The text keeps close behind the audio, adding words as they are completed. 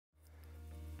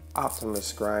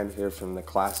Optimus Grind here from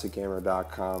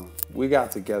theclassicgamer.com. We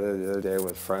got together the other day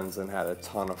with friends and had a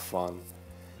ton of fun,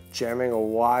 jamming a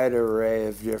wide array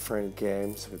of different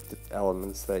games with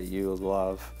elements that you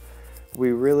love.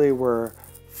 We really were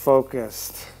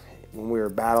focused when we were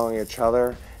battling each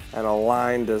other and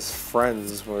aligned as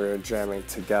friends when we were jamming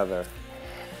together.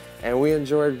 And we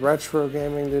enjoyed retro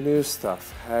gaming, the new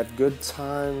stuff, had good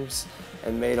times,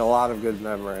 and made a lot of good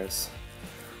memories.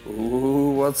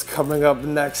 Ooh, what's coming up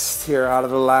next here out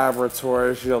of the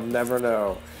laboratories, you'll never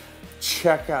know.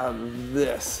 Check out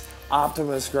this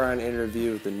Optimus Grind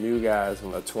interview with the new guys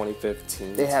on the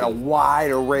 2015 They had a wide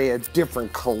array of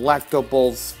different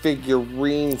collectibles,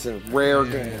 figurines, and rare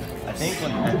games. I think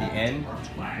at the end,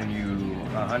 when you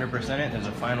 100% it, there's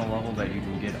a final level that you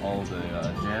can get all the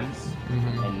gems,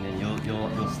 and then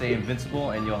you'll stay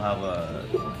invincible, and you'll have a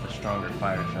stronger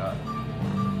fighter shot.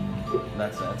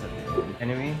 That's a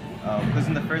enemy. Because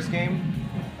in the first game,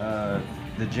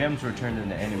 the gems were turned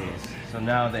into enemies. So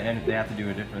now they have to do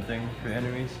a different thing for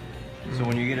enemies. So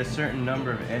when you get a certain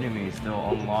number of enemies,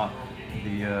 they'll unlock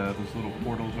those little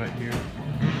portals right here,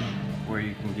 where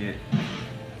you can get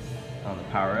the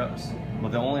power-ups.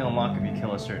 But they'll only unlock if you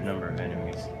kill a certain number of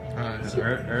enemies. Because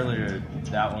earlier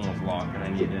that one was locked, and I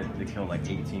needed to kill like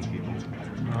 18 people.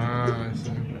 I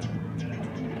see.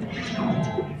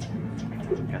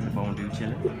 Got the Bone Dude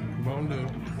chilling. Bone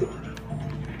Dude.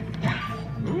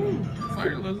 Ooh,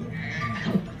 fire lizard.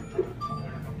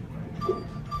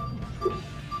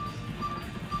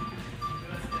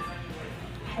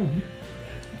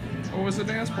 Oh, it's a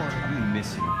dance party. I'm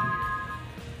missing.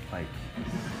 Like,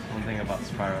 one thing about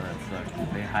Spyro that sucks,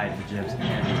 they hide the gems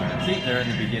everywhere. See, they're in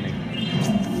the beginning.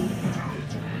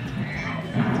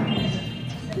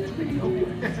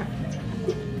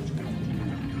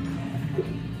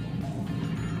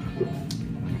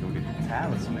 Go get the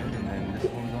talisman, and then this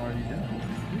one's already done.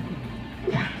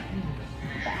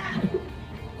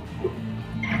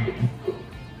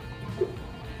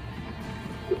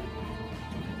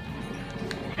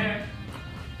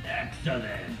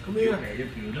 Excellent. Come here. You made it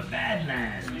through the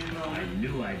Badlands. I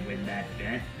knew I'd win that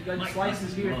bet. You got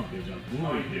slices here. Is a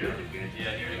good against the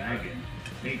dragon.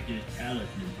 Take this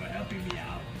talisman for helping me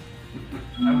out.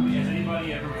 Has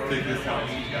anybody ever broken this out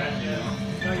with these guys yet?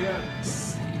 Not yet.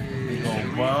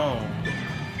 Oh, wow.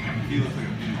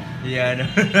 Yeah,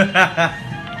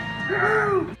 I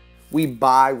know. We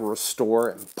buy,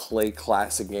 restore, and play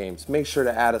classic games. Make sure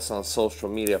to add us on social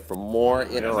media for more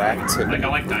interactivity. Like, I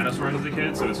like dinosaurs as a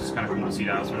kid, so it's just kind of cool to see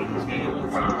dinosaurs in this game.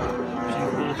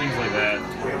 Some cool things like that.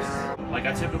 Like,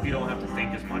 I typically don't have to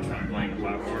think as much when I'm playing a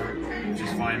platform, which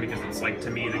is fine because it's like, to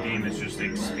me, the game is just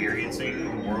experiencing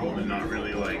the world and not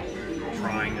really like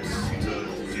trying to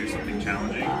do something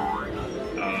challenging.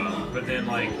 But then,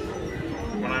 like,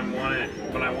 when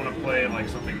I want to play like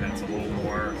something that's a little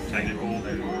more technical,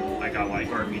 then like I like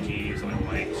RPGs, I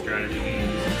like strategy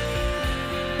games.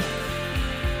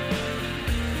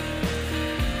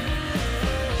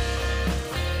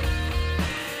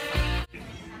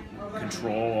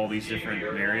 Control all these different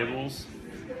variables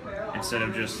instead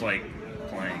of just like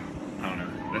playing. I don't know.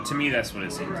 But to me, that's what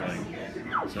it seems like.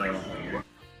 So.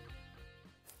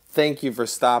 Thank you for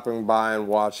stopping by and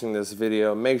watching this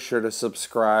video. Make sure to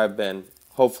subscribe, and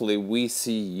hopefully we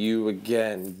see you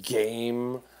again.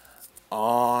 Game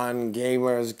on,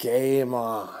 gamers, game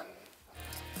on.